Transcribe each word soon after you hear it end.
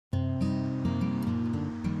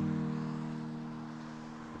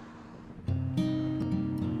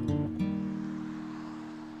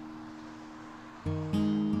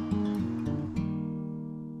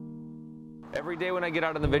Every day when I get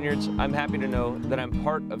out in the vineyards, I'm happy to know that I'm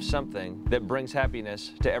part of something that brings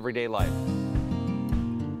happiness to everyday life.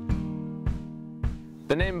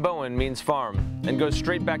 The name Boen means farm and goes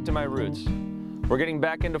straight back to my roots. We're getting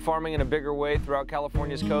back into farming in a bigger way throughout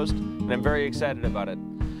California's coast, and I'm very excited about it.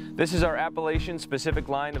 This is our appellation-specific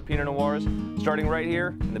line of Pinot Noirs, starting right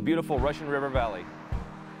here in the beautiful Russian River Valley.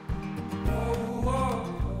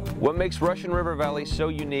 What makes Russian River Valley so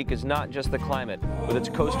unique is not just the climate with its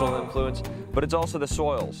coastal influence, but it's also the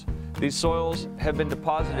soils. These soils have been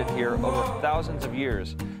deposited here over thousands of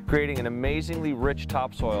years, creating an amazingly rich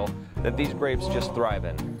topsoil that these grapes just thrive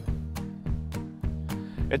in.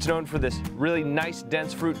 It's known for this really nice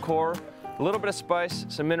dense fruit core, a little bit of spice,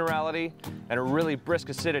 some minerality, and a really brisk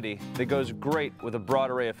acidity that goes great with a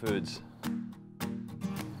broad array of foods.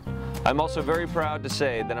 I'm also very proud to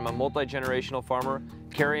say that I'm a multi-generational farmer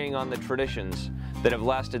carrying on the traditions that have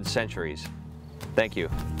lasted centuries. Thank you.